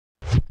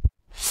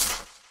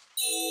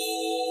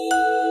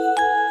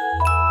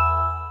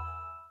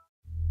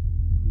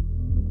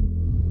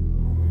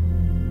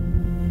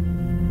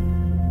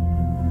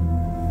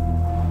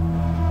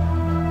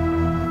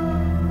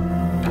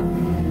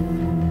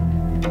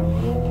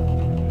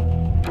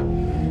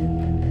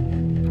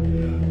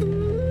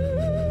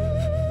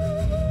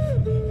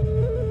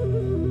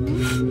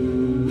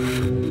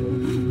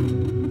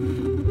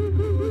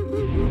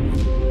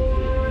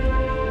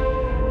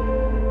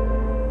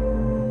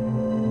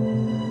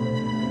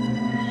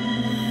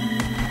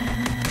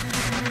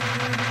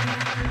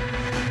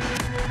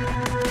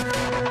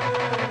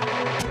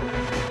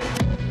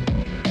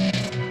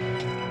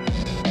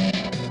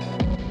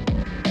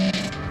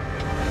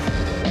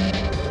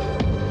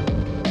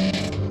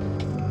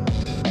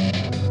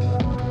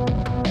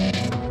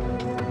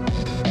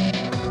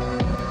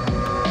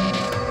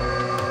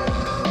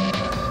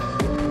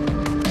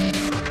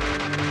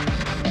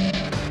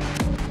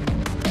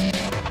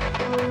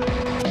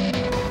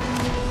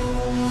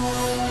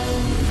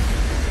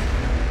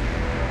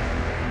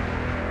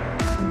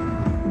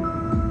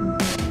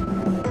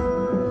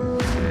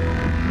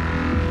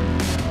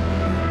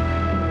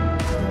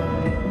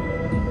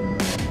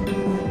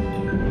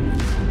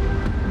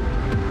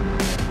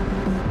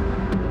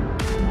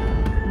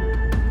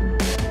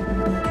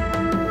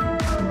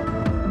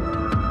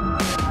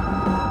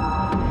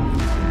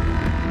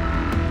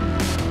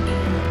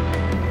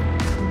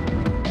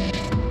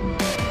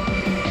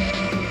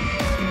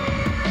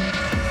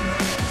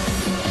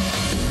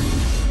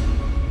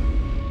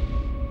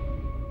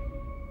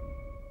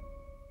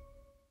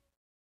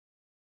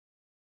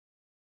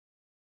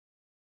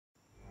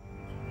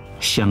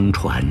相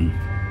传，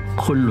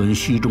昆仑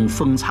虚中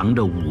封藏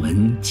着午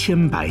门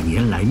千百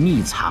年来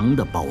秘藏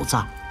的宝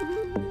藏。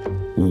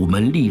午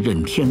门历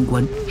任天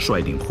官，率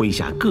领麾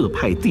下各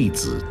派弟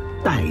子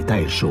代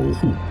代守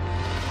护，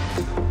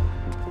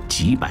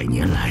几百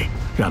年来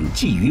让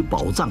觊觎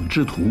宝藏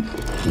之徒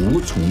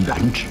无从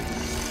染指。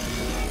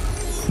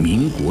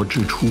民国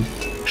之初，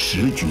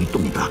时局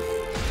动荡，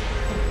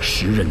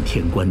时任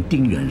天官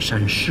丁远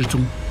山失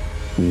踪，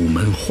午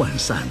门涣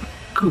散，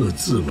各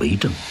自为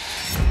政。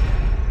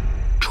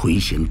垂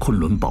涎昆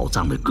仑宝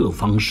藏的各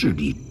方势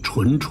力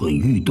蠢蠢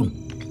欲动。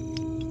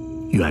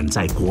远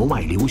在国外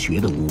留学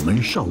的午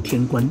门少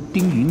天官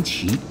丁云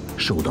奇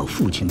收到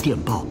父亲电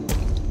报，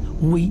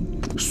危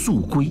速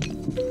归。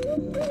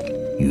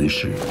于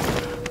是，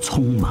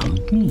匆忙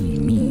秘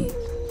密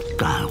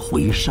赶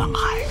回上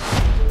海。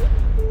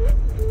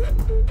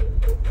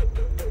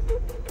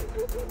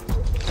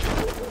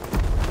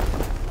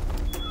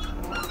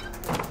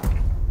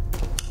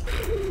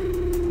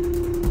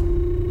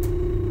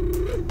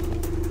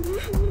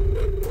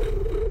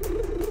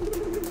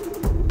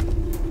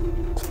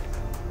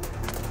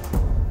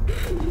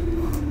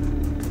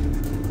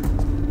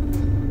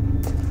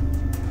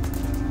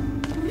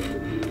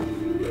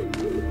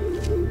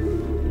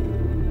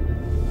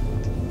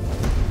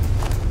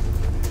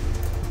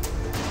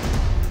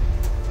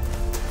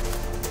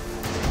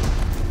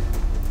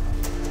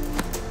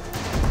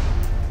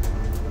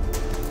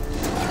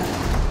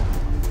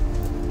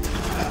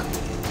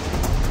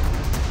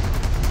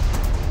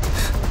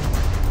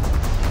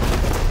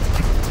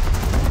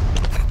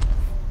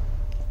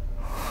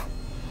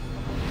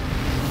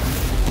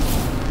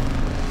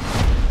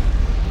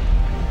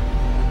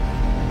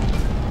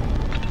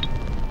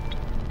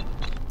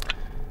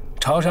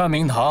潮山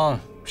明堂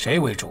谁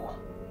为主？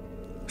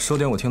说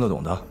点我听得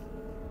懂的。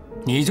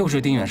你就是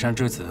丁远山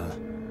之子，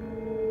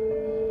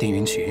丁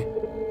云奇。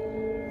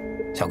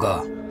小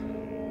哥，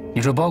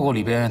你这包裹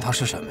里边它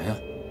是什么呀？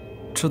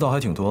知道还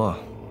挺多啊。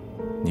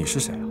你是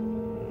谁啊？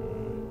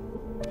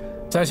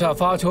在下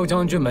发丘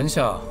将军门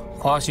下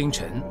花星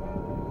辰，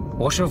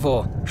我师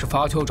父是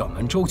发丘掌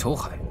门周求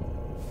海。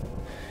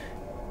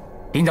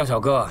领导小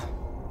哥，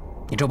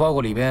你这包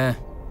裹里边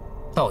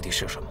到底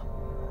是什么？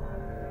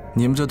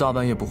 你们这大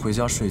半夜不回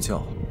家睡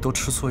觉，都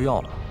吃错药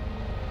了。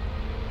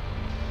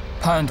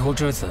叛徒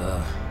之子，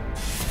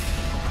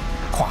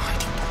话还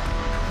挺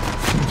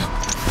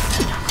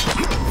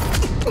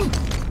多。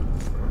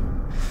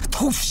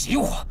偷袭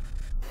我，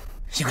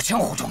一个江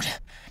湖中人，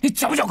你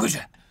讲不讲规矩？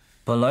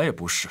本来也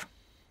不是。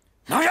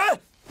来人！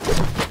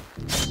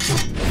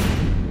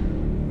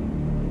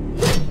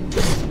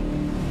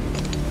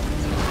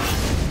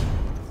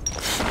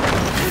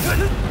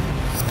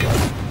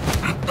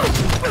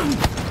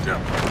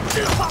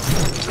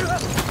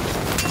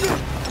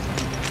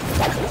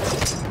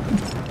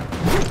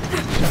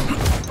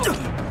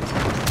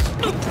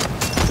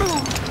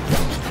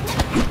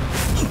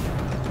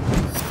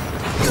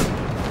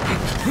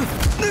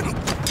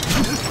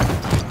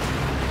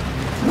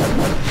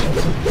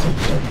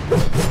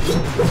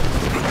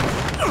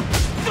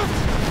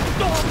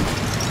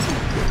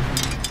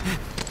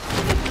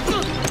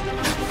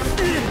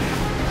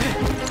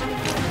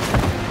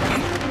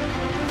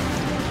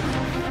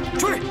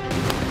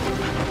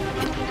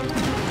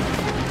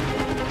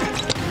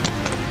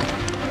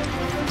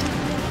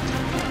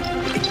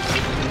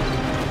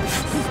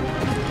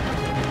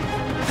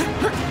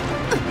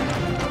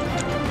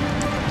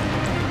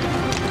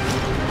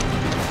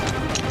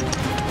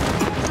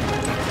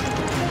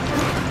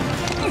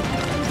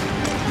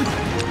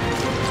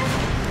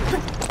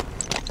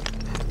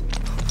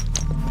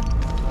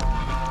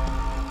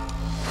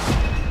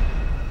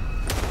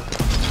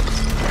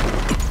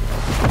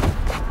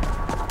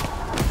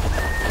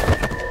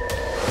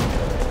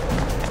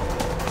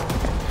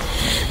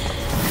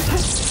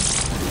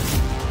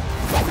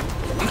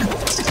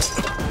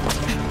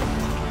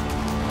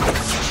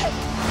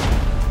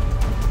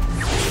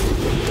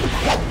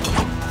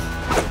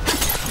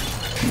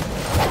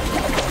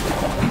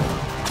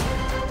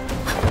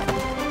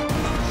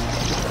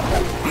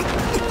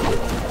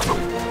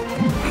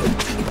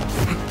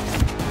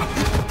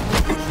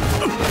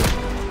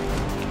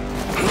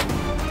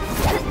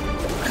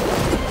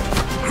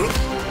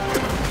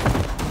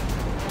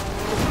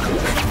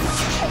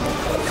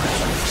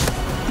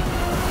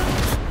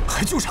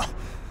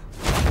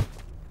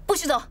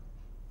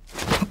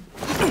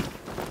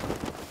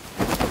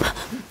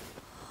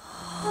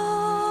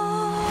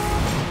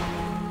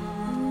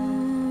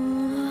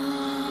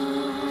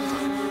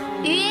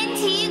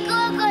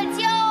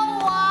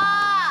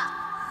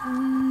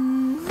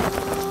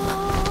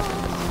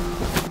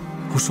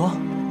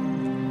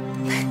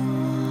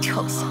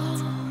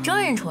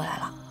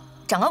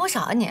 长高不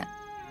少啊你！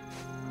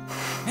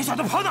你小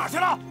子跑哪去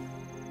了？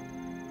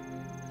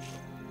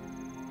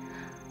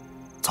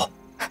走。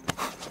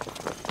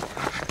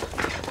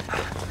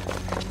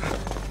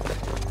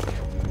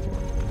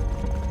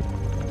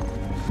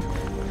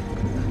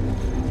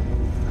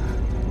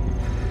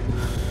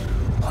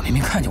我明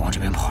明看见往这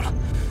边跑了，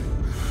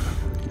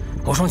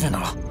无双去哪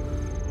了？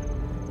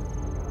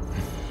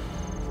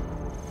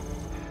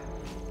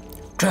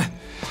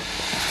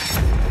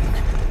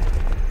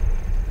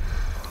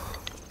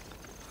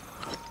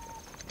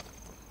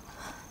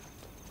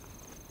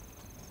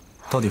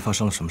到底发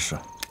生了什么事？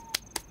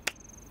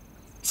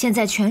现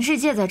在全世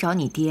界在找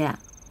你爹，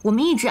我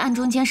们一直暗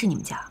中监视你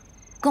们家。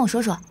跟我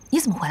说说，你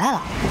怎么回来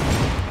了？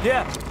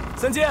爹，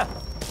三金，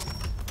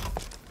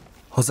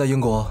我在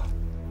英国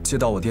接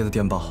到我爹的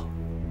电报，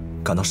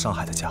赶到上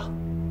海的家。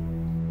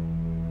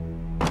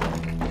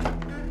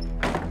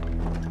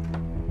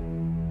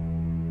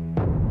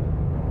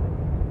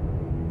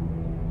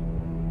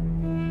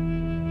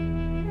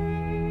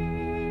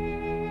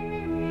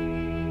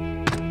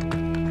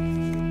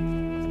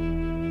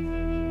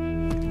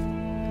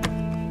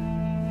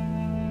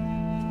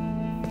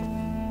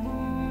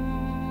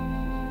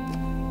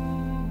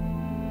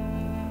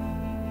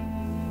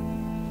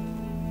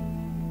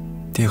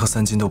爹和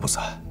三金都不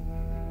在，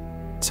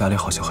家里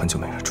好像很久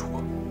没人住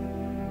过。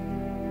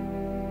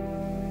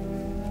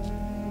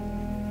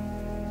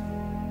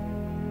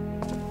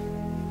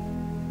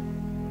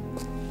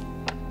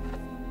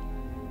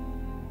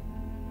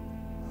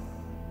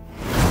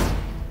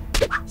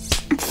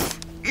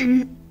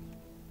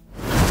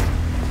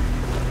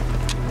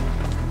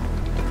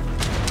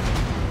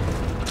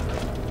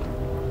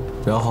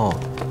然后，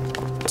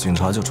警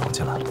察就闯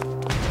进来了。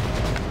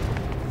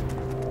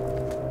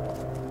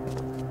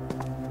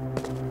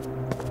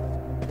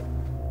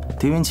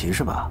 狄云奇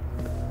是吧？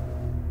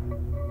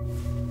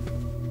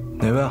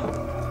哪位啊？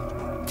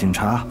警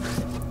察，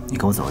你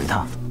跟我走一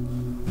趟。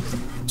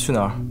去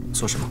哪儿？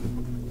做什么？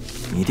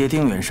你爹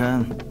丁远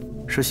山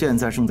是现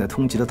在正在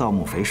通缉的盗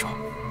墓匪首。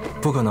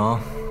不可能，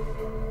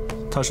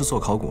他是做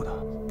考古的，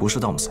不是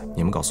盗墓贼。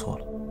你们搞错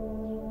了。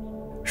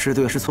是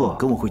对是错，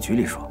跟我回局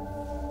里说。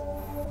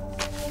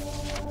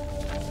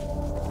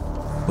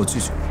我拒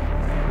绝。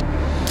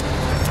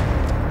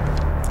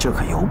这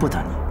可由不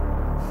得你。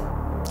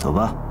走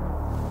吧。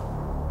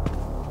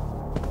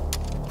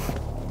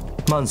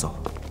 慢走，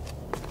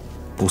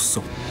不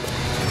送。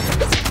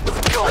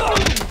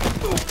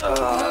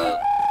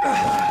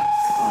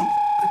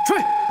追！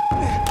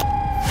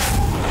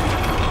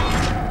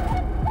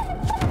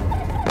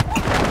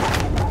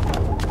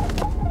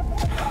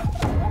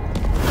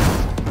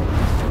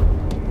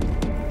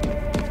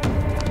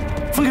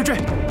分开追！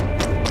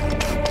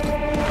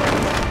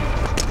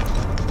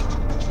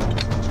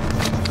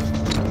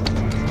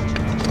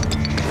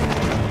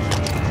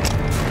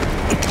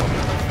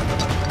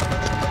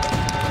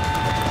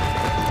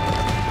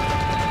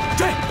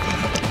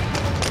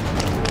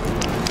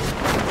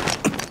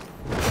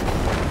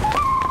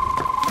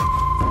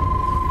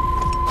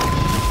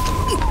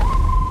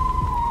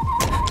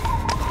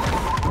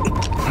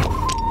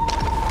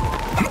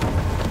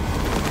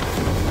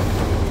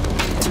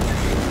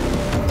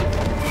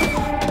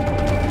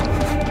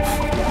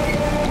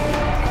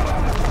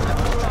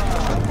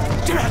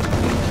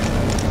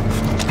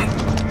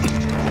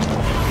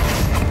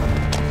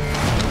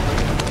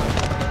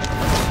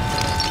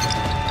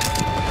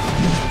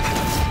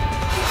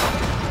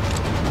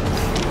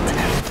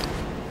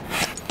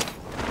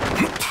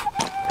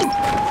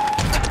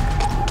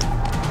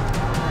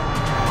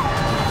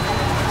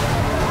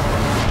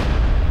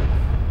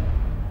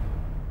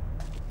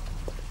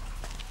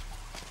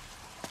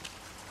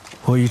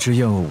我一直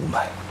厌恶武门，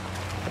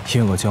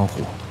厌恶江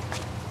湖。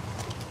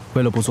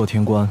为了不做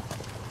天官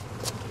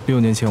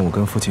，6年前我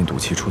跟父亲赌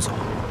气出走，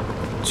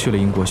去了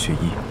英国学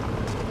医。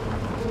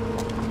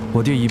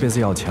我爹一辈子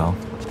要强，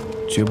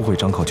绝不会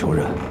张口求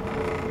人。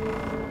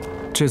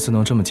这次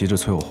能这么急着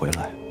催我回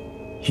来，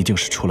一定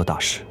是出了大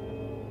事。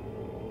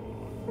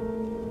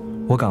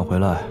我赶回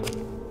来，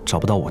找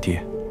不到我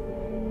爹，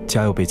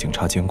家又被警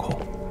察监控，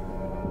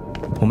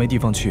我没地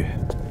方去，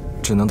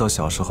只能到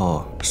小时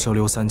候收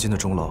留三金的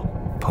钟楼。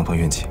 碰碰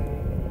运气。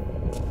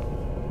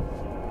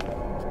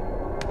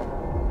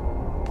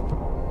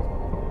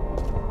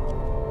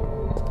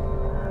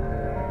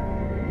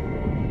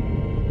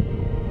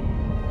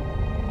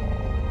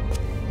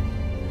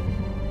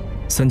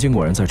三金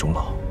果然在钟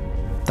楼，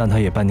但他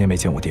也半年没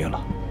见我爹了，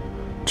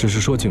只是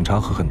说警察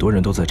和很多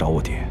人都在找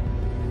我爹。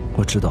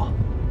我知道，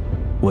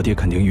我爹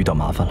肯定遇到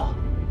麻烦了，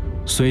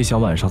所以想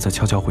晚上再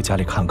悄悄回家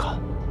里看看，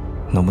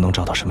能不能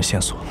找到什么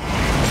线索。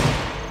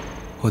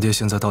我爹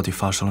现在到底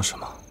发生了什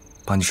么？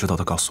 把你知道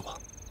的告诉我。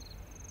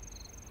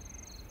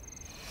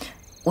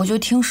我就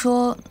听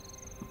说，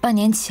半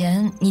年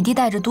前你弟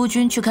带着督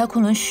军去开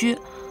昆仑墟，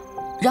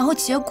然后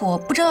结果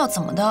不知道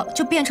怎么的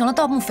就变成了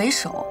盗墓匪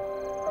首。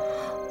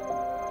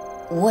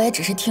我也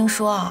只是听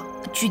说啊，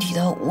具体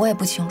的我也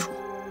不清楚。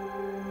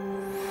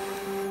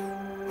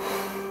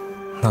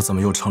那怎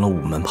么又成了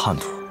午门叛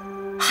徒？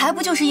还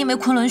不就是因为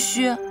昆仑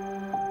墟？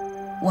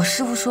我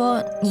师父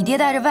说，你爹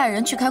带着外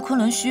人去开昆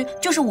仑墟，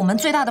就是午门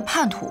最大的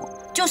叛徒。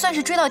 就算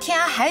是追到天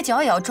涯海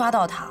角，也要抓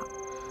到他。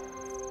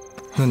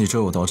那你追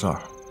我到这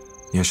儿，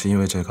也是因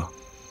为这个？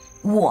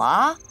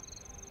我？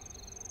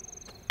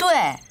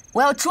对，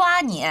我要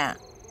抓你，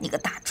你个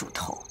大猪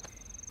头！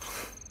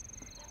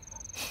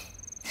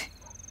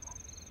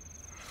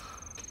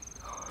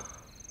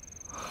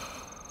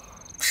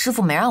师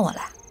父没让我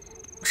来，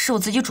是我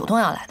自己主动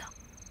要来的。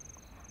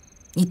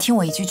你听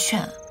我一句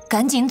劝，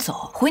赶紧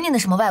走，回你那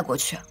什么外国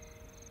去。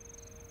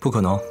不可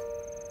能，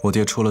我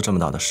爹出了这么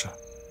大的事，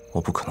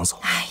我不可能走。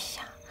哎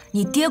呀，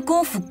你爹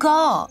功夫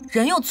高，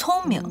人又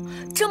聪明，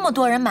这么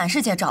多人满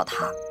世界找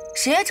他，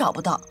谁也找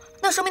不到，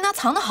那说明他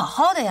藏得好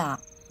好的呀。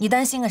你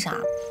担心个啥？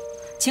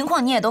情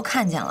况你也都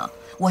看见了，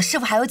我师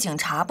傅还有警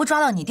察，不抓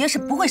到你爹是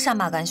不会善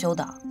罢甘休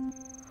的。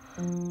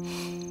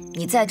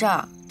你在这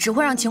儿只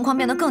会让情况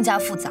变得更加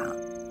复杂，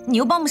你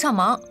又帮不上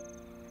忙，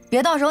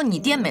别到时候你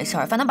爹没事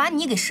儿，反倒把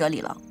你给折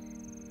里了。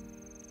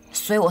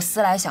所以我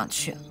思来想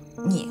去，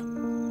你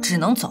只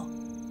能走。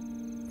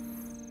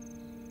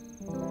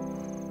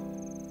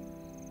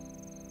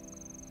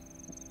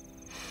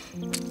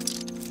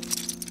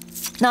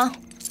那，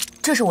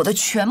这是我的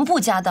全部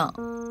家当，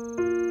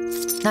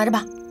拿着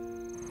吧。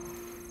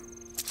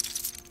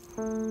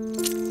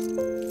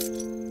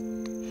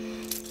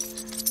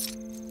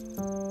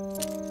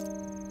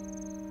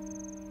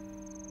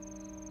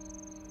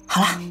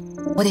好了，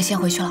我得先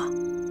回去了，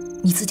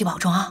你自己保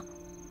重啊。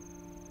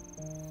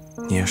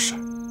你也是。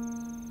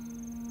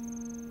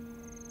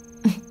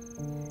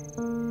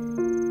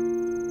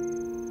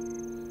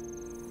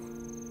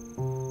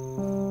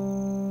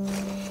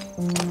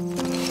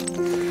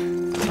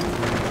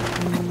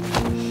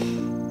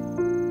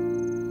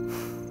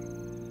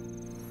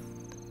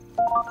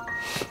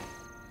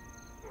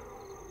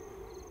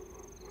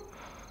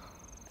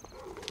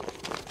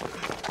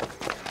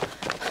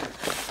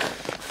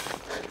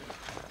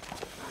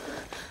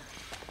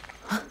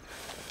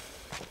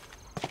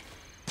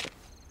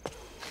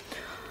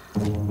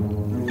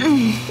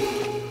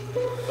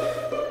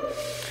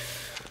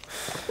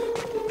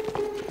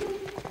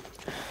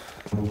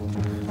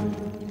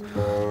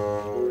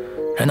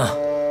人呢？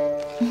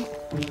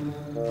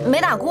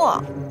没打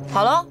过，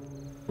好了。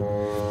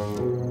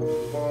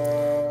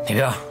哪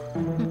边？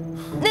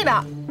那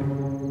边。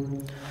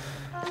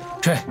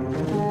追！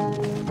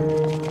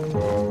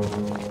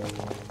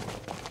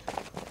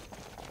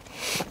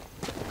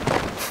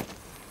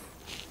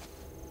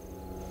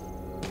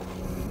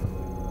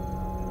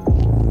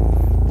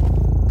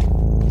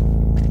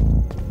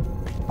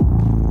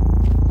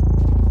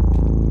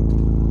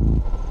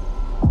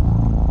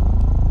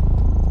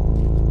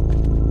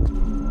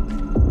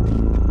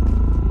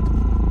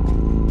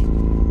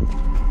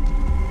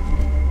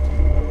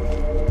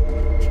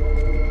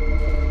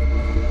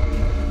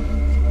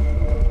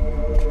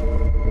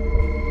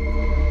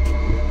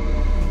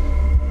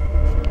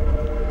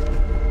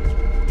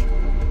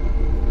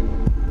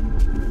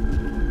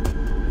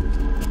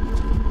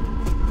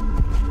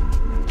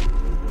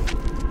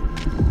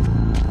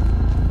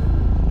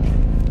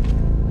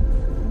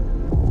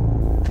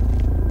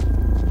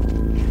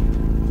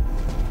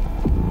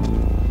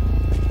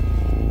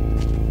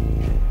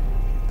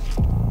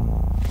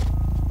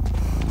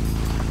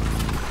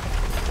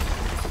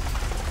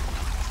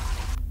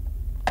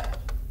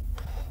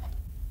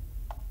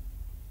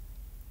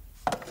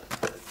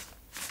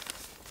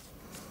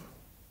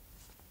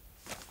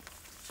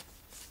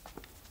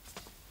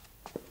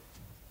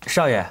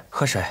少爷，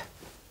喝水。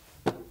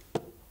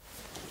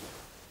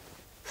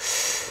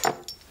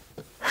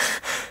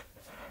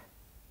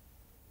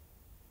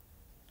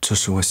这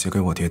是我写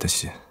给我爹的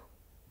信。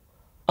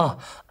哦，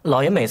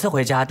老爷每次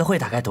回家都会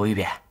打开读一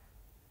遍。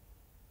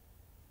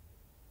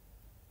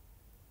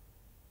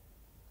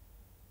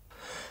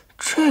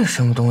这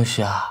什么东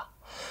西啊？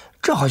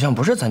这好像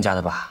不是咱家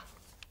的吧？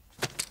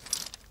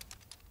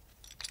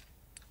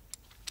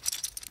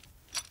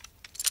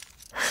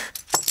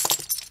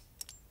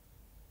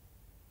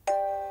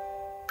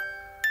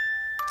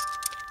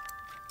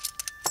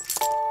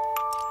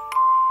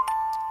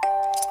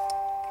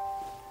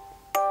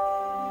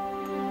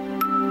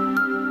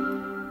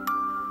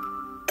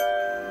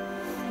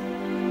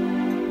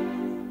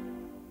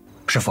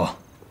师傅，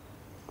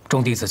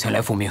众弟子前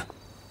来复命。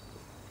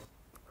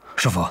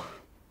师傅，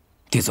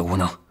弟子无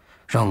能，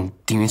让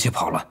丁云奇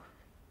跑了，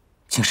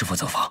请师傅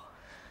责罚。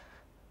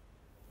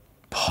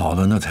跑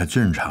了那才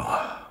正常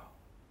啊！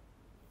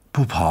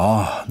不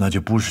跑那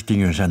就不是丁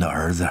远山的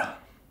儿子。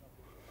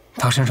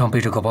他身上背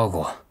着个包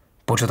裹，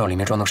不知道里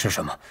面装的是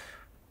什么，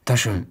但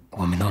是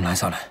我们能拦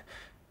下来。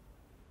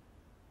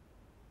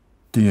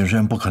丁远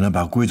山不可能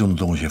把贵重的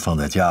东西放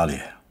在家里，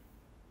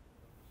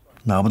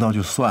拿不到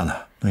就算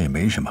了，那也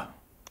没什么。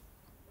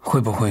会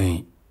不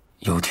会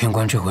有天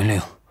官追魂令？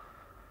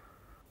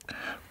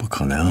不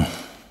可能。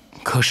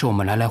可是我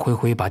们来来回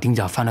回把丁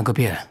家翻了个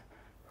遍，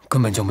根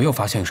本就没有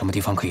发现有什么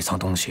地方可以藏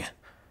东西。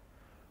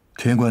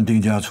天官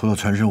丁家除了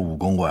传授武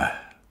功外，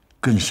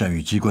更善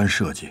于机关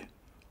设计，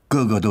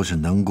个个都是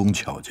能工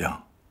巧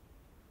匠。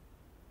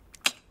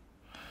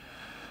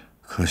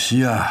可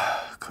惜啊，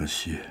可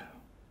惜。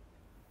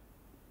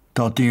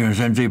到丁远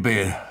山这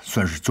辈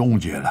算是终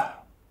结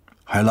了，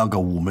还落个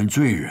午门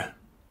罪人。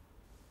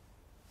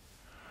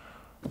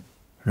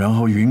然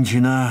后云奇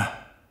呢，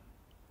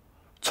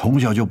从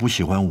小就不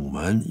喜欢武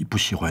门，不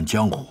喜欢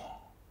江湖。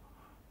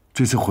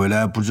这次回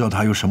来，不知道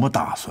他有什么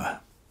打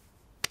算。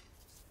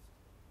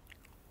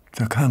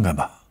再看看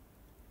吧。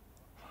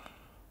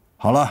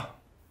好了，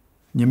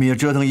你们也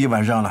折腾一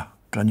晚上了，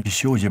赶紧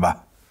休息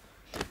吧。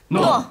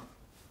诺。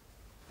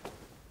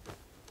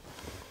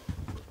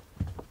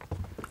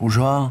无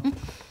双，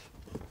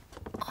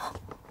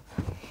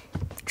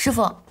师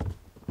傅。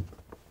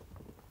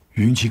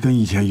云奇跟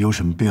以前有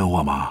什么变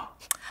化吗？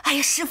哎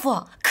呀，师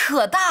傅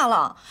可大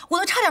了，我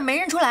都差点没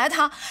认出来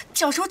他。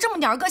小时候这么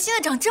点个，现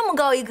在长这么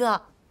高一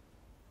个。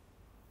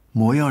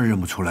模样认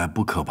不出来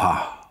不可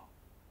怕，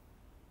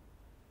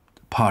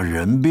怕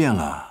人变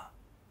了，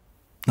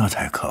那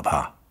才可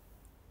怕。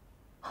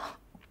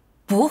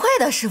不会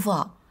的，师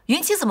傅，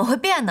云奇怎么会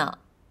变呢？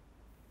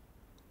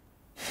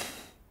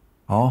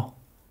哦，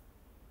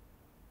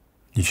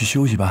你去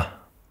休息吧。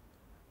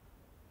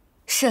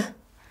是。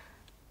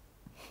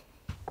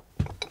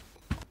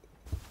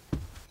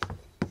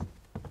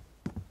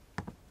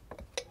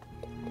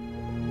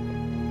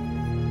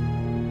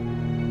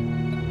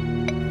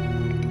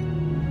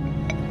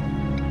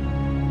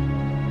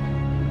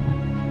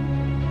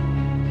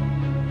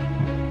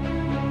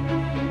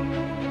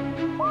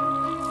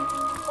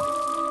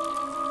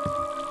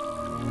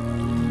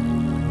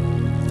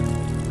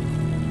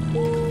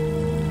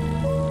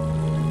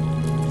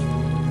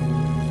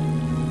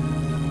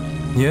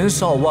年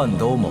少万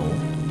兜鍪，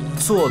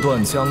坐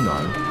断江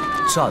南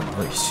战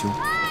未休。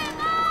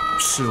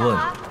试问，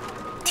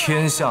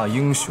天下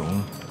英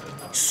雄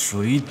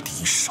谁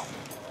敌手？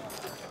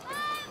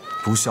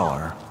不孝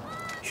儿，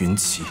云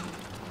奇，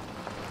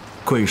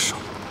贵守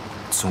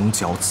总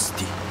角子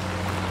弟。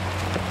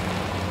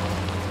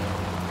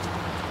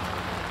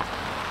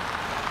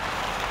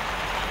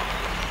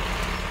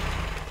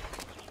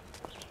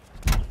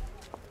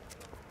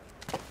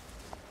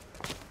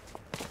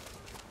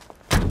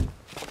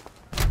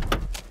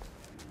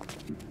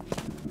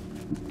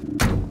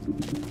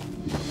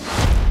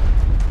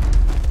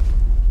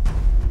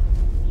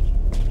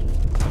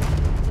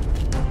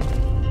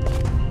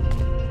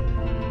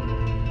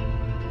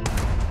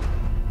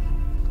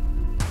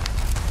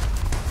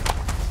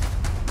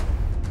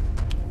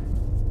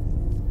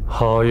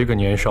好一个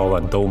年少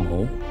万兜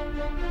鍪，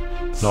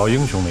老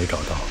英雄没找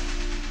到，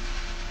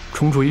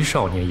冲出一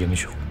少年英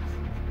雄。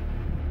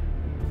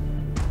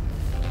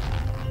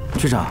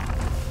局长，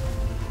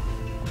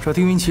这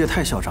丁云奇也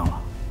太嚣张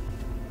了，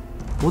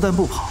不但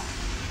不跑，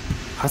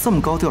还这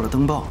么高调的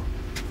登报，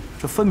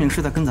这分明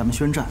是在跟咱们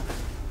宣战。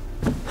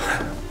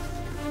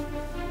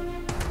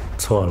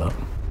错了，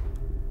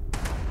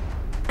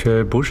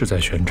这不是在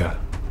宣战，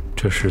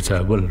这是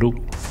在问路。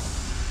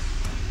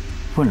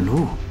问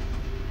路？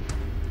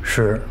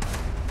是。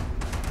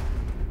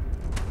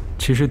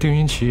其实丁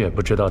云奇也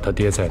不知道他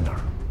爹在哪儿，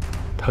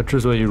他之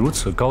所以如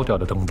此高调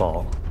的登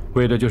报，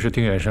为的就是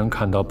丁远山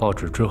看到报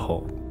纸之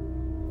后，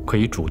可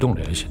以主动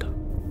联系他。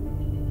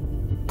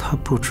他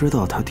不知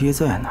道他爹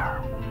在哪儿。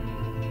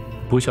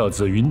不孝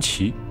子云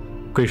奇，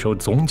贵守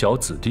总角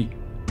子弟。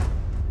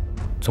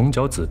总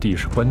角子弟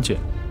是关键，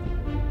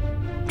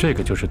这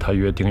个就是他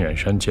约丁远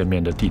山见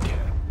面的地点。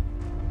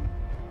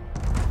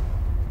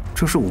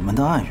这是我们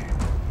的暗语，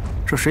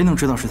这谁能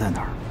知道是在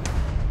哪儿？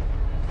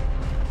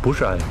不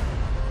是暗语，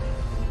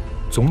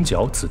总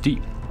角子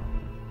弟，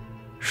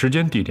时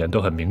间地点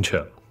都很明确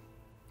了，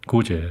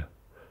估计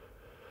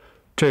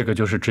这个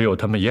就是只有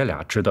他们爷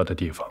俩知道的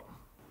地方。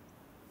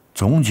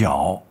总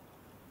角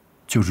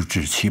就是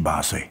指7、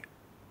8岁，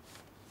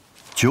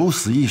九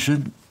死一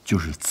生就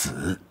是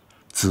子，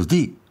子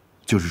弟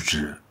就是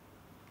指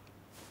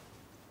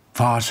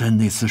发生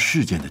那次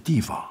事件的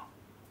地方。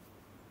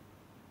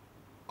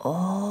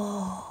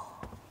哦，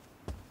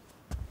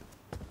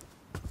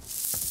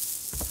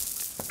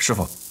师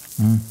傅，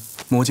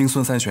魔晶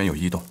孙三玄有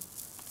异动。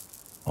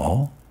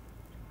哦，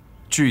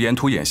据沿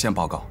途眼线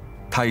报告，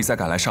他已在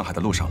赶来上海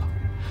的路上了。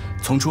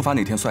从出发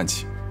那天算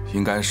起，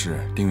应该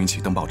是丁云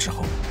奇登报之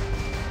后。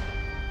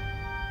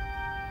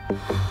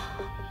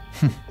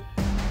哼，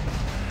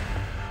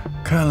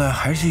看来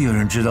还是有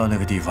人知道那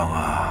个地方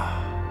啊。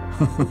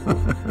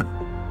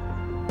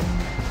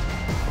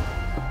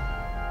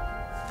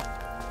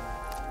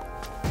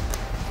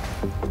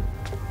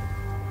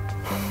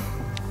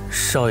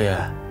少爷，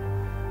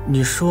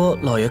你说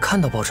老爷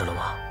看到报纸了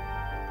吗？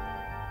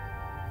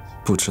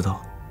不知道。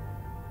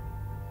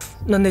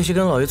那些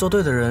跟老爷作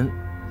对的人，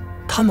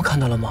他们看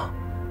到了吗？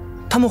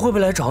他们会不会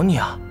来找你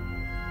啊？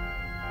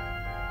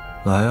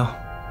来呀，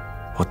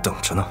我等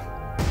着呢。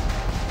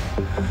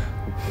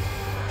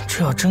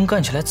这要真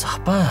干起来咋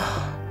办啊？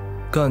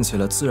干起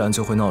来自然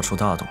就会闹出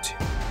大动静，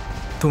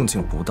动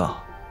静不大，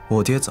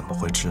我爹怎么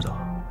会知道？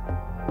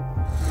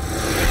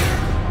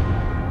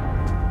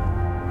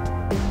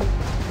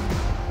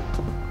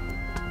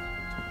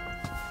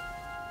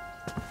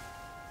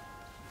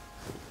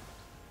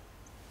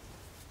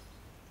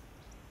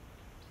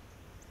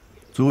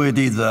诸位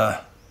弟子，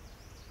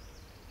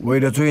为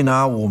了追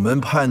拿午门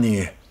叛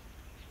逆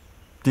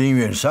丁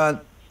远山，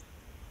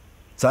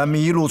咱们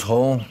一路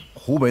从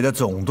湖北的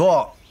总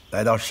舵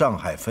来到上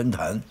海分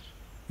坛，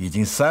已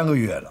经3个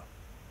月了，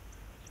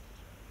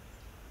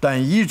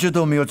但一直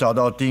都没有找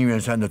到丁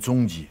远山的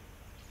踪迹。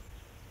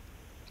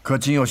可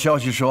今有消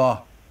息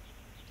说，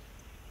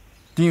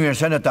丁远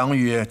山的党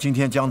羽今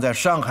天将在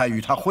上海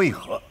与他会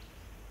合。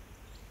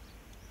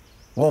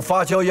我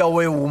发交要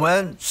为午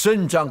门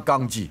伸张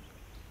纲纪。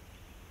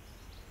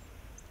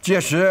届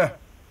时，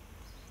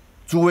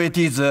诸位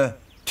弟子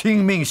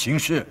听命行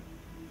事。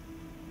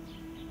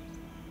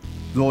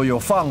若有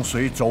放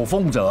水走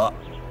风者，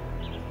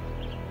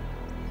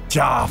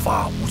家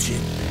法无尽。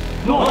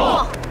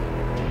诺。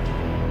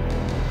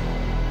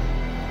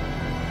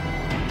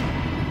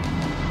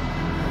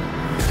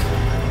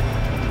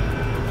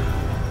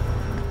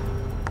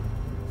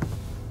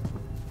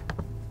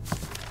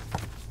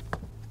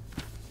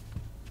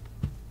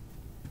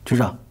局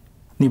长，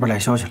那边来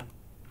消息了。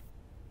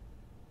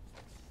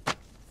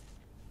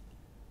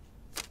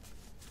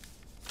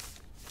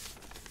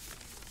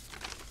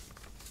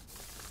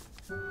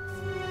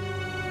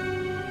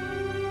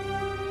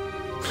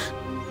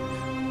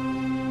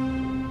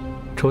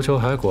周秋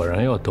海果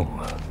然要动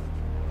了。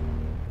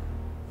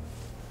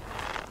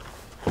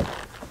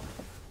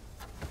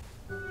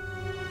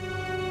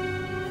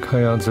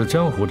看样子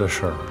江湖的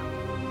事儿，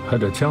还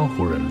得江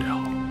湖人聊。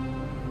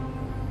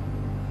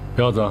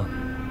彪子。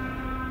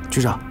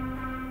 局长，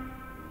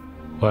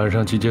晚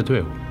上集结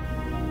队伍。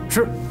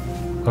是。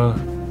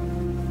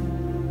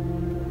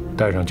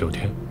待上9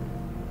天。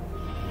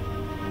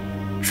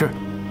是。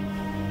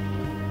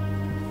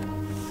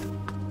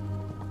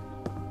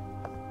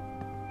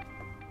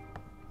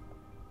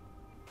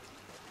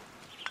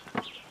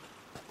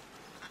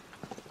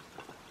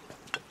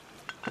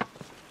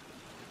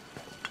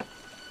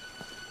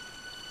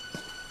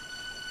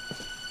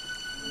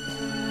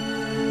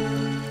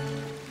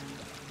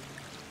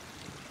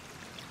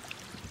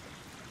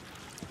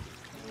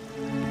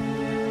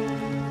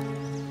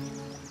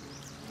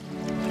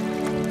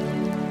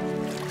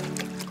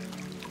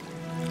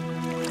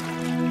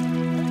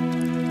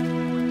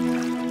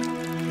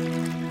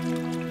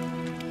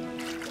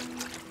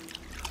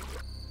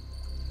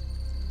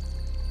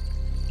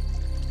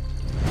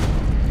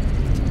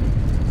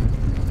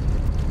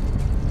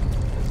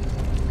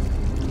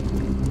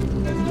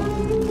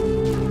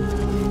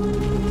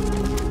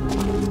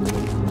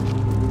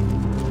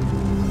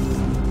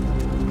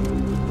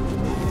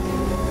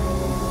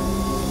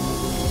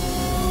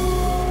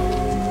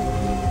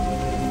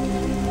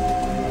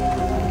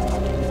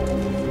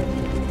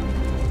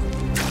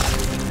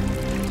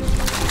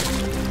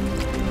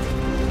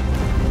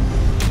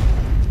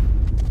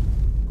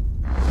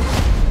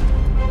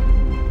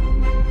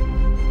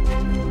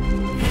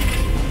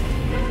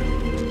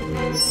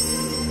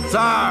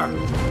三儿，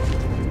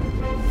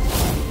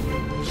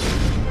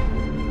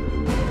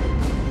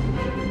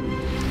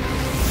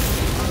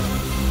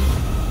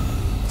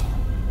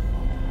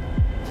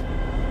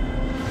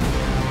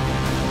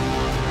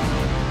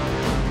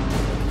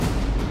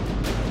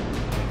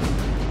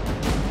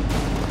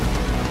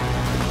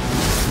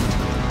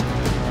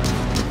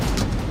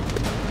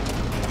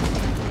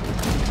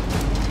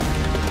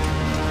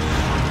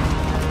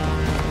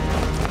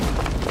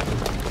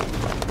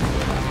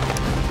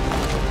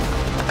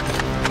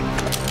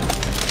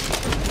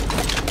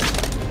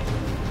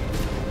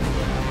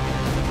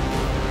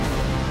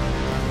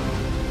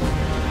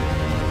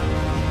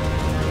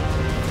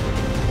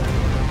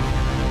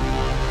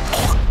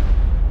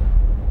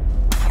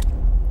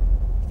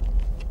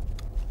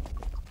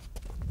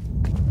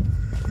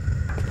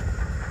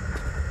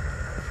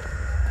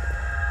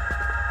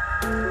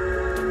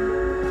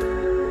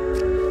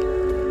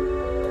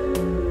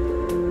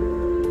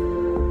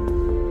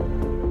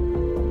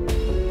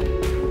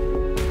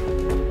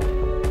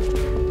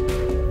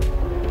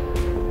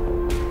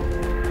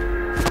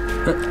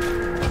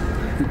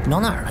瞄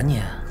哪儿了你？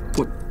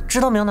我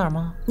知道瞄哪儿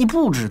吗？你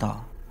不知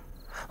道。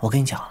我跟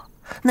你讲，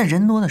那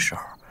人多的时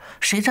候，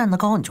谁站得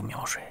高你就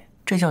瞄谁，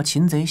这叫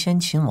擒贼先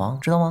擒王，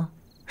知道吗？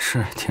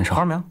是田少。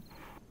好好瞄。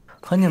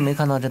很久没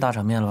看到这大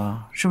场面了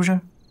吧？是不是？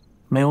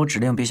没有指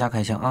令别瞎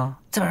开枪啊！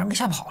再把人给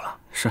吓跑了。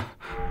是。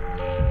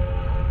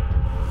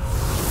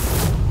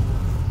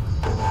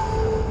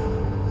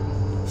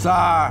三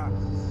儿，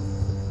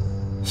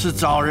是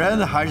找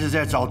人还是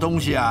在找东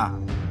西啊？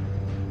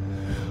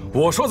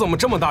我说怎么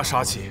这么大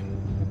杀气？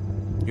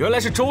原来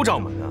是周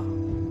掌门啊！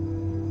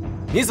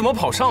你怎么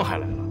跑上海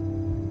来了？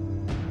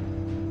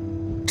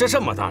这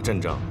么大阵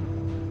仗，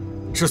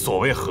是所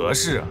谓何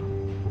事啊？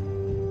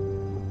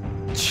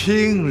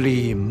清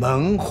理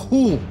门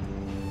户。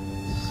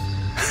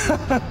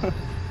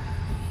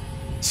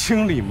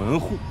清理门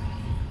户？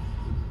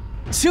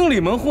清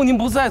理门户您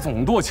不在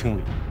总舵清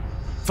理，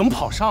怎么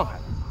跑上海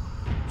了？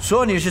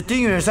说你是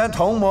丁远山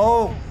同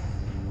谋，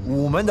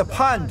午门的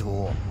叛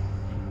徒。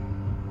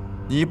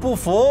你不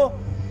服？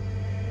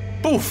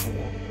不服！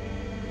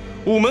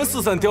午门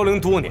四散凋零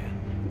多年，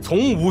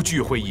从无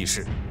聚会议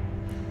事。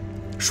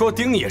说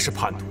丁也是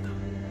叛徒的，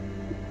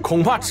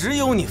恐怕只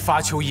有你发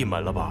丘一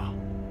门了吧？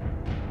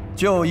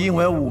就因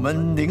为午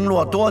门零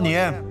落多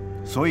年，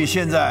所以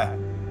现在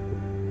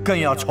更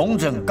要重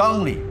整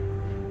纲领，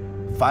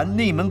凡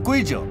逆门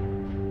规者，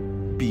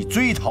必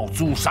追讨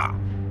诛杀。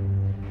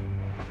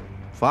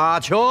发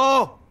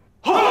丘！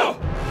好。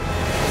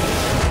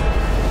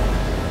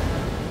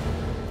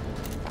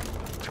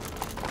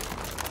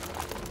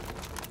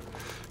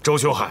周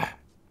秋海，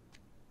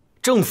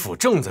政府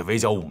正在围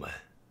剿午门，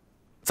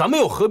咱们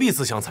又何必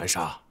自相残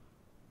杀？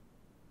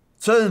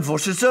政府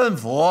是政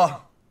府，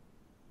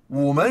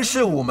午门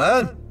是午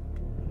门，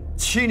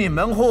清理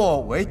门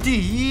户为第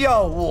一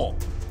要务。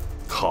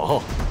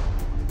好，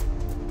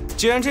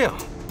既然这样，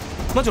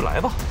那就来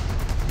吧，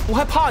我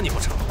还怕你不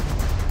成？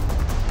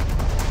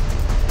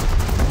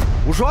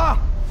武双，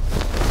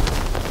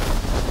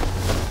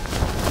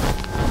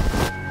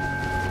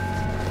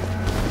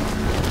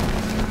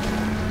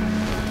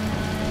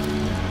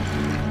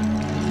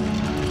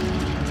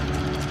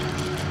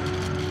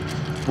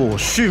不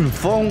旋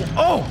风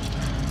哦，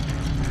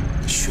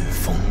旋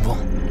风瓮。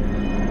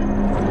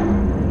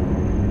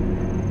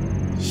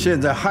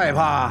现在害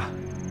怕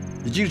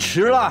已经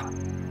迟了。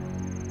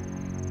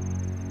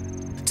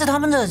这他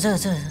们这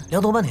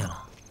聊多半天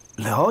了，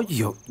聊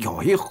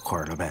有一会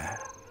儿了呗。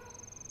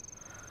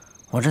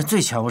我这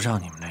最瞧不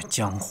上你们这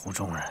江湖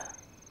中人。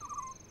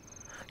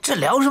这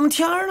聊什么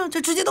天呢？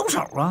这直接动手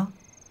啊！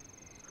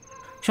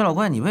薛老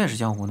怪，你不也是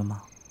江湖的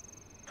吗？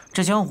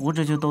这江湖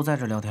这就都在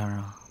这聊天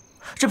啊？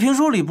这评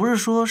书里不是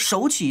说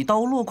手起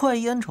刀落，快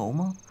意恩仇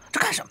吗？这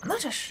干什么呢？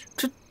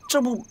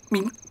这不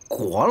民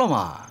国了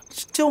吗？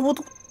这江湖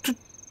都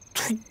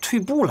退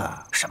步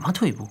了。什么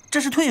退步？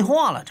这是退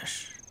化了，这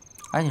是。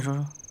哎，你说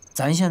说，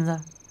咱现在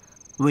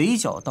围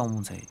剿盗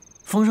墓贼，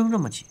风声这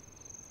么紧，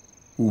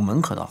午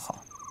门可倒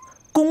好，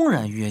公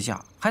然约架，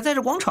还在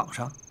这广场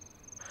上，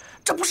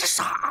这不是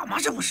傻吗？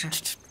这不是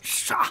这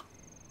傻。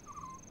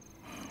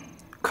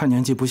看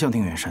年纪不像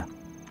丁远山，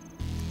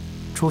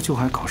周秋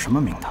海搞什么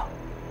名堂？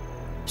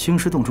兴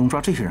师动众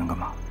抓这些人干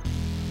嘛？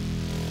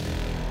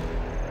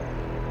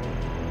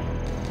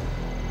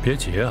别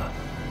急啊，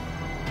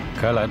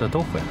该来的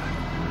都会来。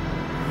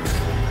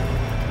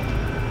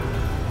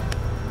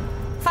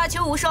发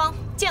丘无双，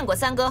见过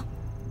三哥。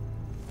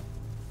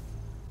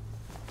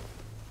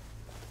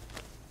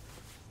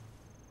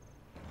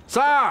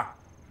三儿，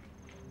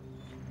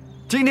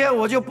今天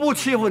我就不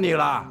欺负你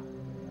了，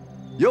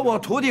由我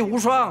徒弟无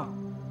双，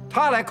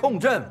他来控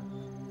阵。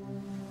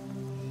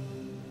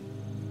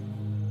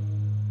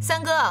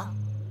三哥，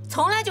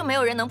从来就没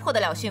有人能破得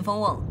了旋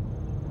风瓮，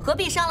何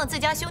必伤了自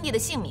家兄弟的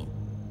性命？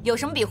有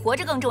什么比活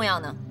着更重要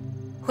呢？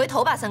回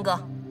头吧，三哥。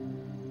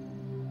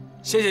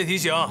谢谢提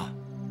醒，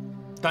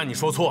但你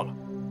说错了，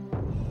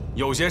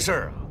有些事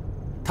儿啊，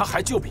它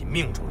还就比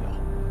命重要。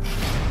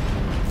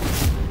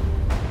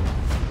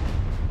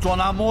捉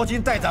拿摸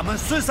金代掌门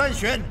孙三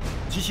玄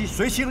及其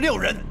随行6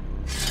人，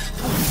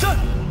是。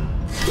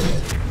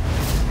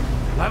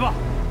来吧，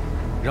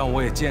让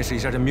我也见识一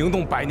下这名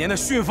动百年的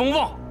旋风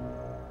瓮。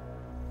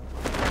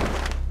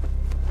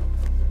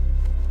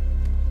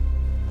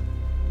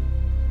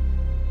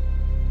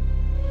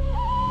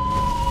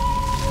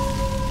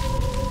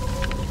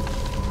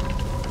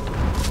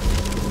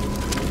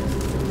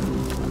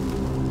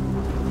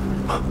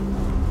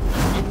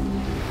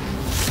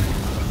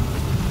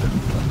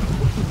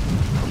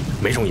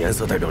每种颜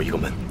色代表一个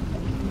门，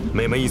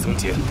每门一层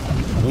结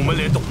，5门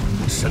联动，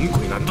神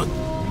鬼难遁。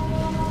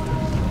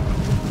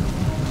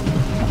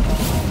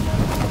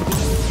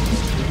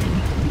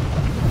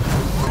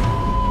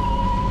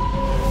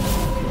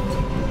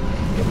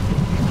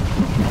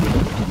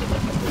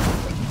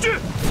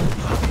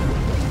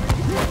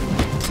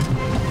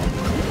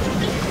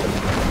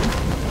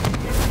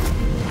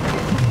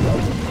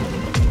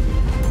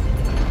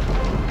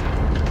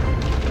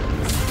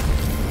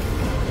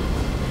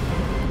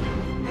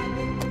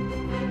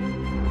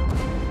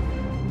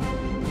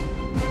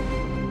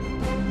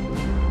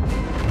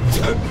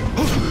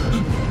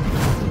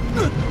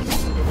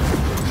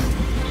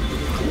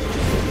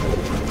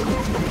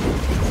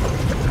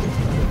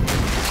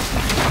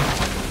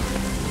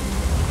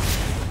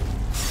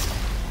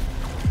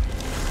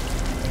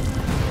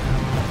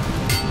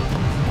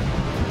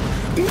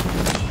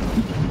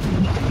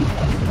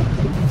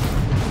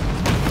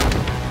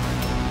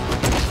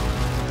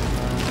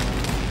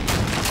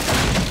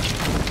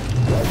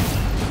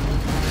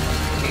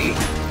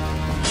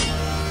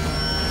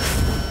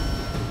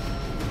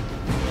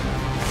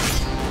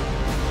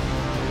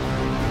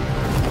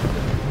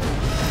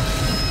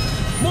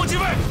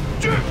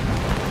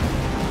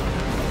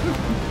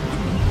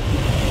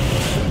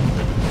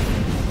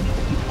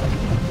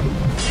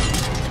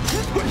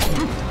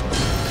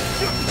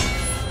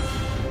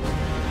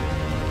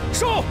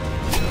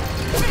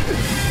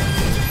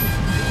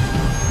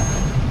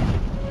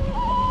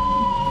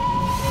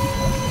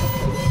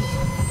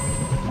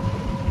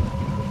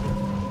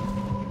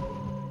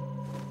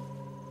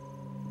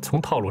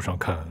从套路上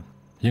看，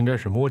应该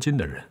是摸金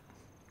的人。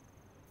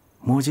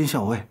摸金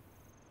校尉，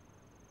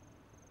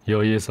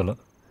有意思了。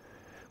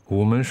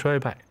5门衰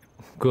败，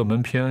各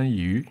门偏安一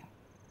隅，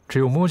只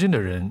有摸金的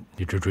人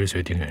一直追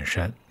随丁远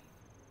山。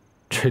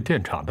这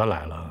电厂的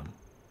来了，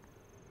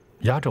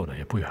压轴的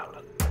也不远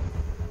了。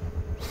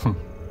哼。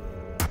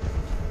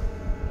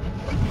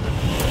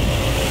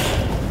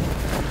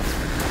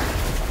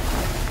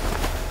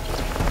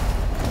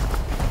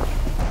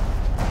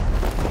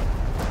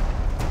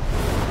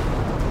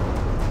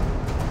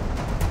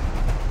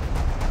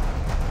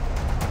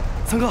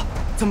三哥，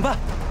怎么办？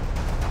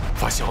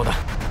发小的。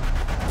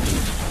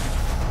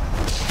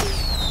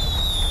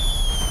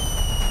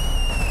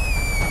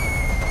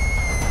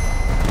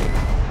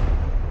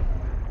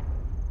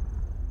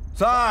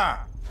三儿，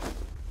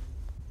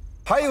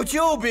还有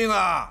救兵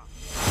啊！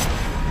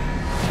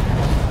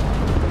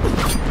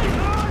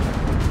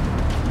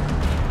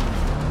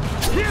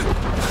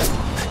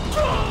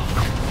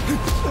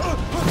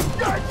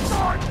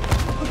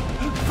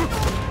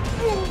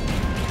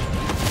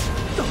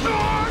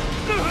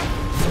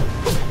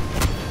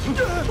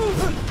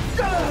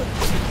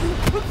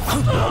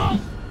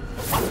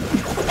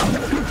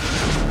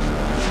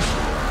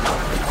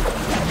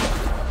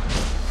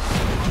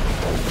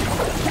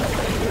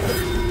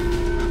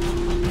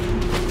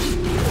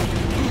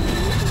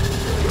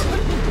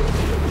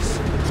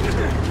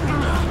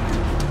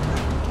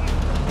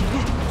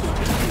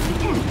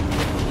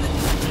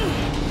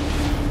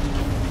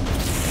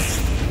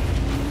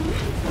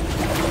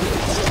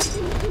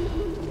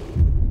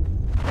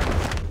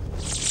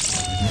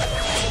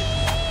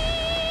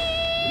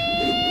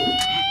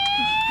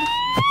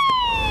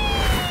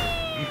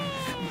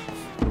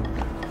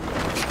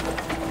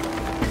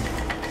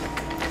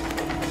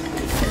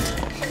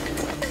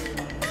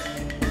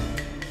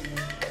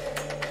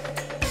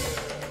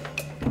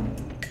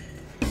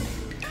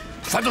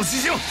反走西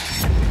行。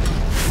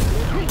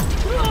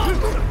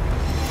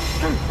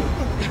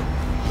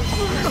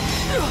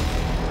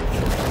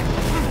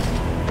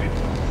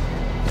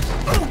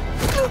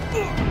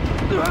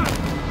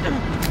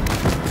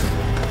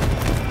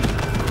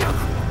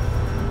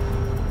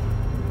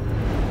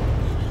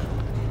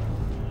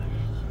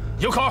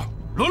有口，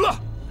轮了。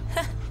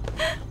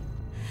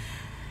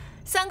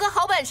三哥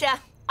好本事，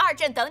二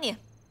阵等你。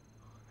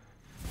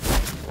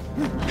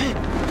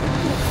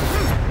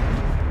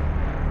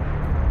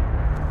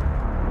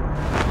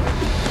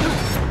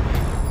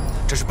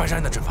 这是半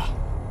山的阵法，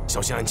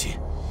小心安骑。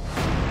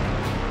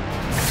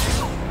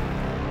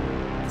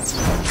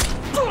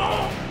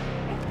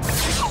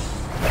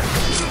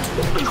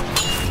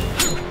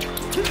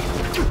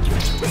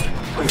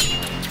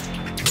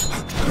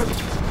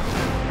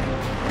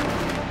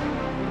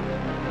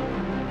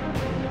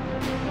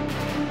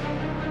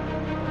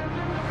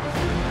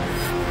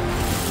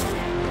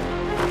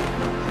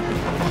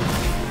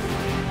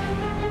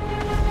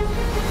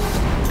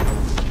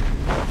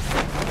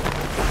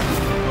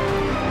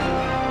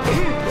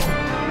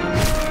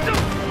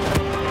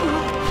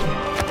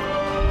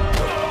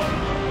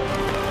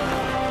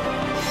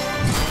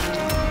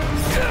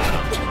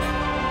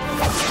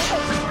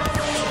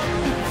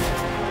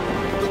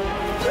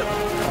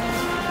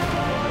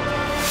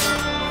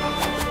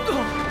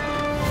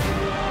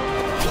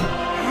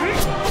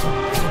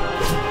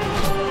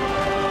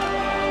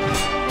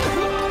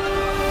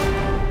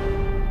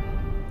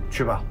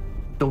去吧，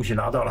东西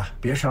拿到了，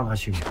别伤他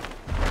性命。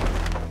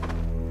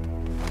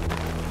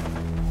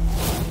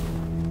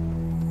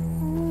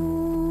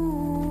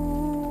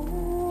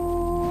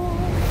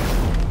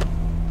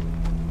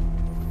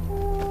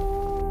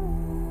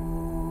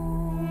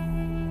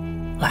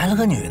来了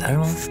个女的是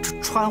吗？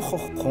穿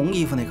红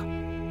衣服那个。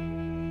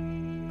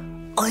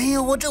哎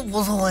呦，我这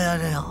不错呀，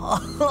这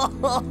样。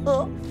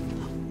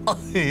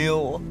哎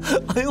呦，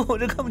我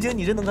这看不清，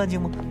你这能看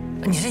清吗？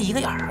你这一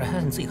个眼儿，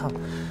你自己看吧。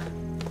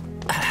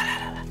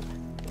 来，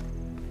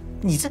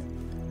你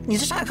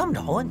这啥也看不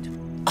着啊！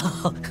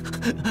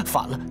你这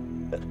反了，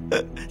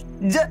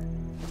你这，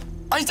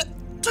哎，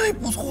这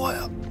不错呀！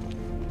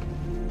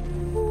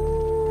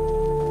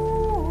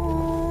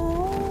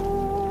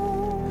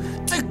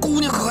这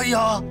姑娘可以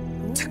啊，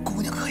这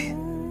姑娘可以，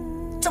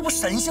这不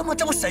神仙吗？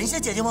这不神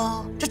仙姐姐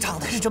吗？这长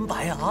得是真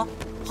白呀！啊！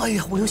哎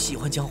呀，我又喜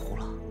欢江湖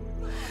了，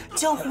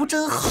江湖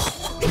真好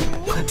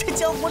啊！这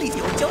江湖里有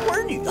江湖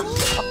儿女啊！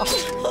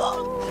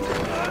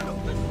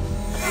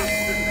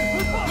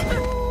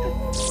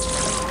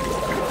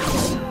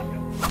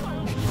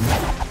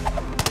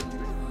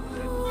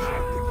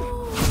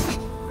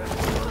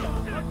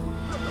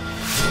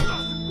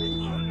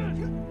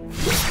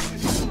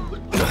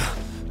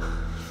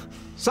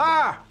三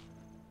儿，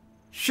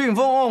迅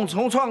风瓮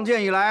从创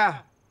建以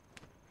来，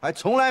还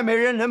从来没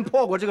人能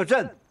破过这个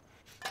阵。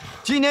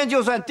今天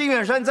就算丁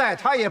远山在，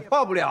他也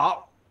破不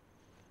了。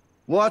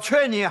我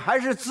劝你还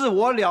是自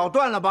我了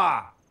断了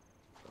吧。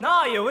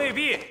那也未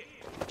必。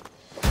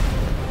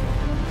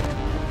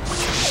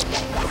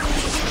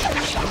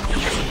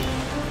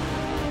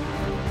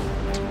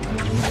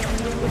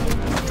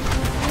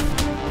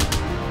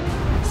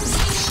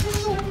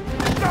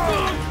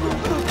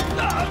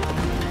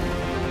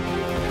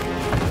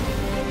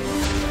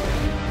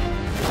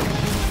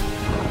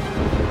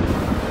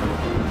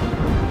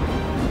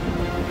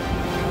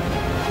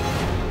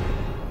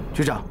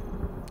局长，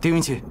丁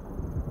云奇。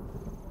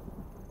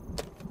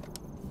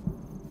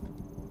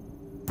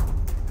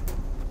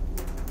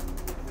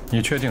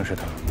你确定是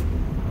他？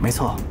没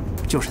错，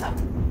就是他。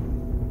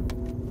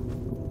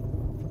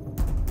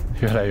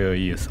越来越有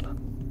意思了。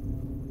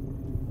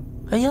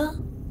哎呀，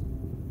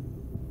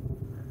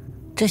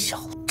这小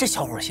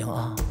伙行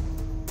啊！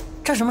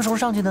这什么时候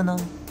上去的呢？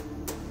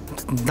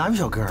哪有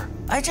小哥？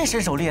哎，这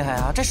身手厉害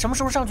啊！这什么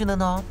时候上去的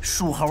呢？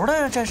属猴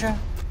的这是，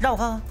让我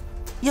看看。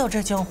 要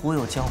这江湖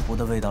有江湖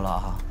的味道了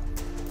啊！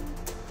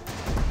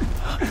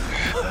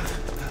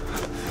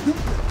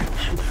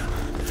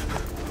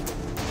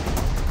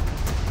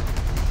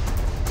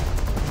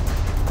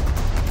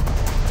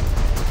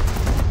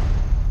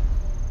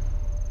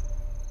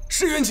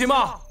问题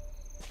吗？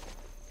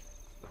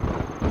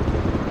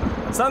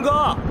三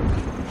哥，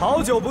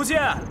好久不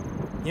见，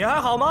你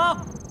还好吗？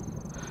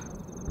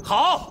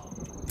好，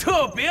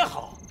特别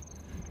好。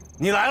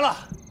你来了，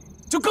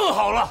就更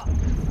好了。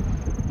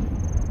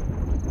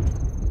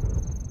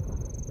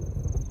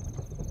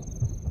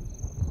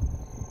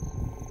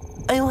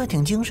哎呦，还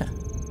挺精神。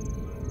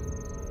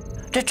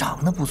这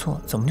长得不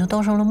错，怎么就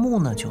当上了木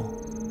呢？就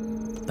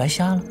白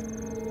瞎了。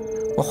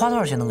我花多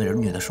少钱能给这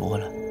女的赎回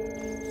来？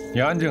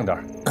你安静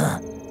点。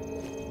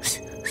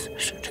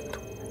是真的。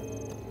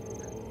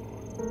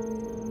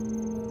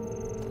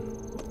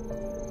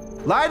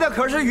来的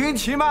可是云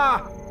骑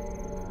吗？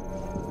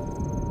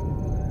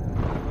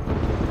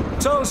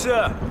正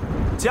是，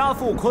家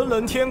父昆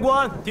仑天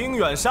官丁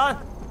远山。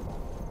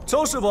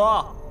周师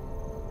伯，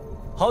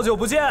好久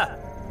不见，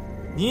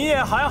你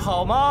也还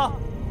好吗？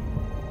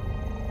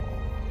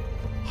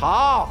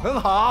好，很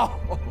好。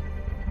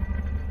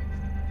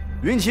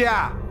云骑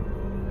啊，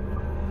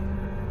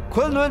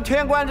昆仑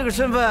天官这个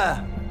身份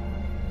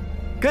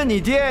跟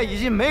你爹已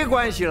经没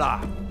关系了。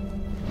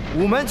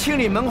午门清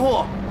理门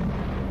户，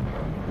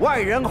外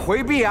人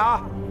回避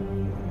啊。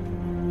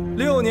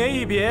6年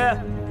一别，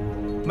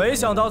没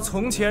想到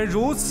从前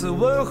如此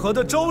温和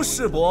的周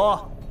师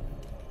伯，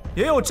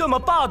也有这么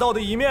霸道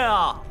的一面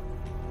啊。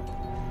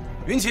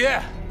云骑，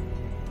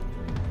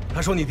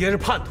他说你爹是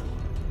叛徒，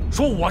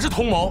说我是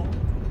同谋，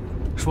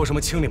说什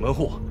么清理门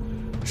户，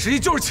实际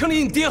就是清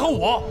理你爹和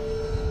我。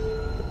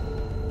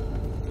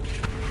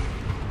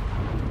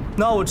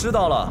那我知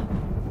道了，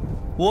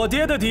我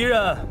爹的敌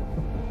人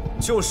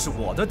就是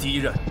我的敌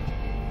人。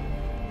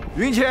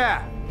云骑，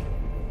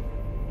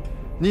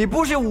你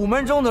不是午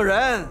门中的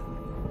人，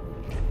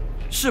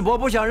世伯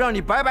不想让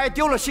你白白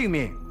丢了性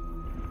命。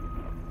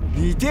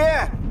你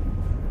爹，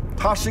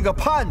他是个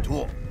叛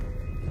徒。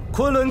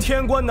昆仑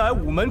天官乃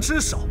午门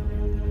之首，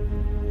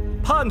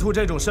叛徒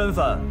这种身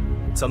份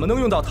怎么能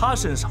用到他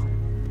身上？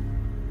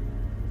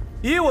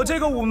以我这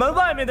个午门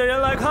外面的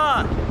人来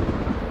看，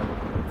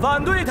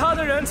反对他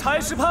的人才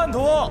是叛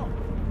徒。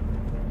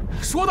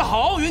说得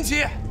好，云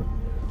骑，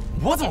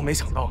我怎么没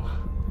想到呢？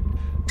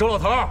周老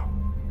头，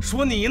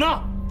说你呢？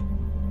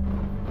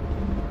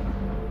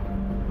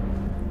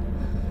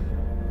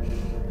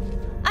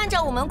按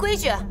照午门规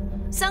矩，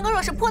三哥若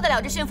是破得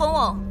了这旋风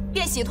瓮，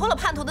便洗脱了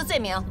叛徒的罪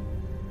名，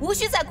无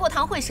需再过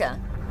堂会审。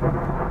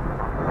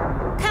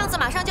看样子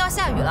马上就要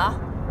下雨了，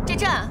这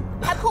阵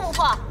还破不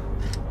破？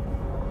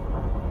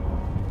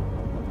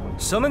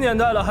什么年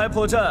代了还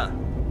破阵？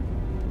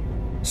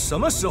什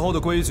么时候的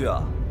规矩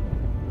啊？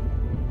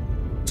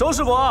周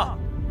师伯，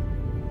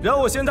让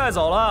我先带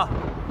走了，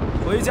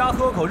回家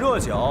喝口热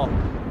酒，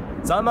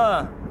咱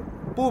们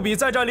不比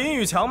在这淋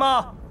雨强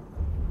吗？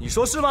你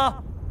说是吗？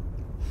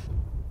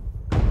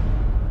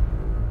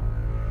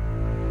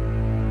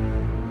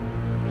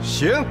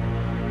行，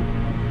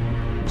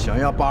想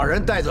要把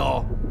人带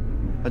走，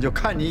那就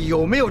看你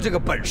有没有这个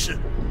本事。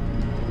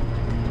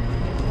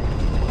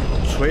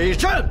取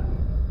阵。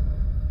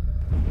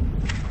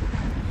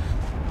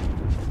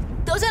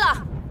得罪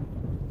了。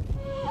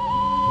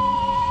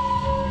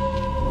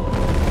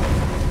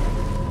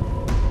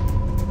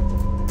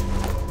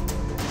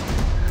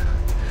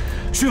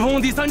旋风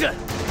瓮第3阵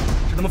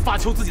是他们发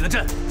丘自己的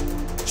阵，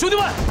兄弟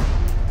们，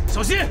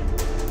小心！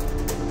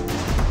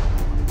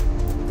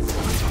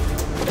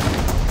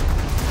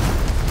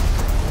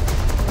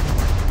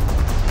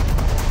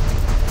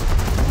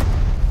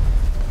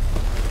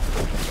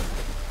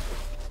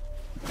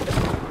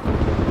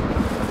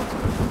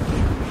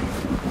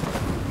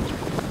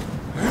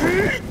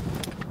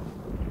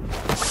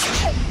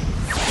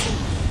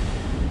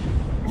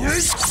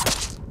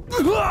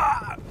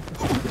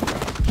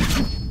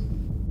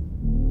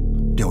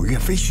柳叶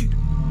飞絮，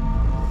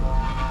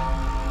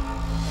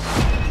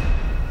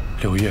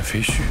柳叶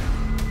飞絮，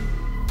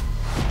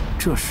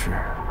这是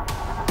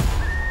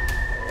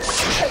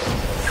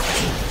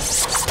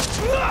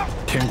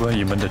天官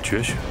一门的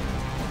绝学，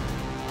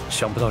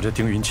想不到这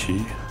丁云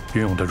奇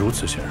运用的如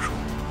此娴熟。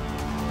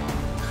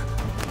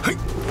嘿，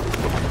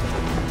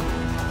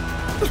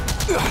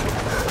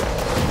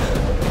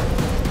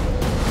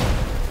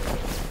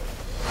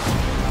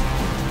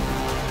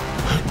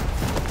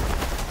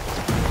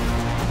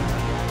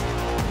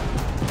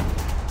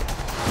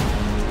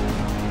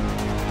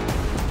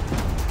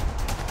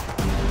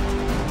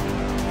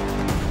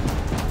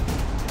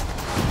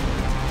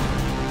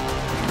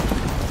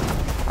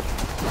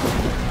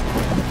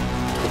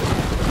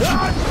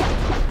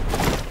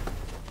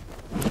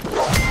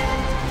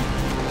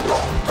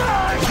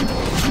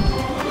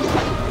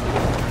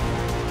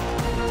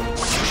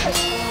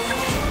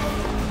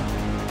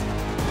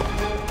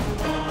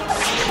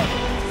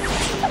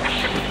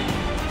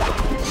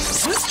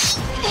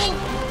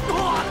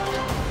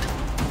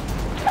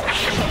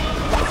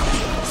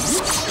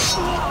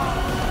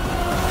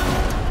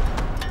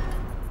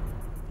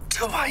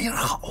这玩意儿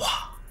好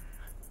啊，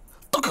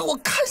都给我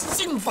看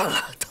兴奋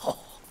了都。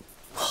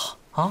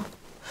啊，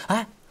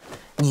哎，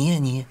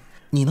你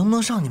能不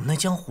能上你们那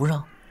江湖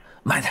上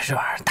买点这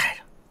玩意儿带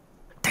着，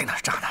带哪儿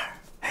扎哪儿？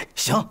哎，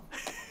行。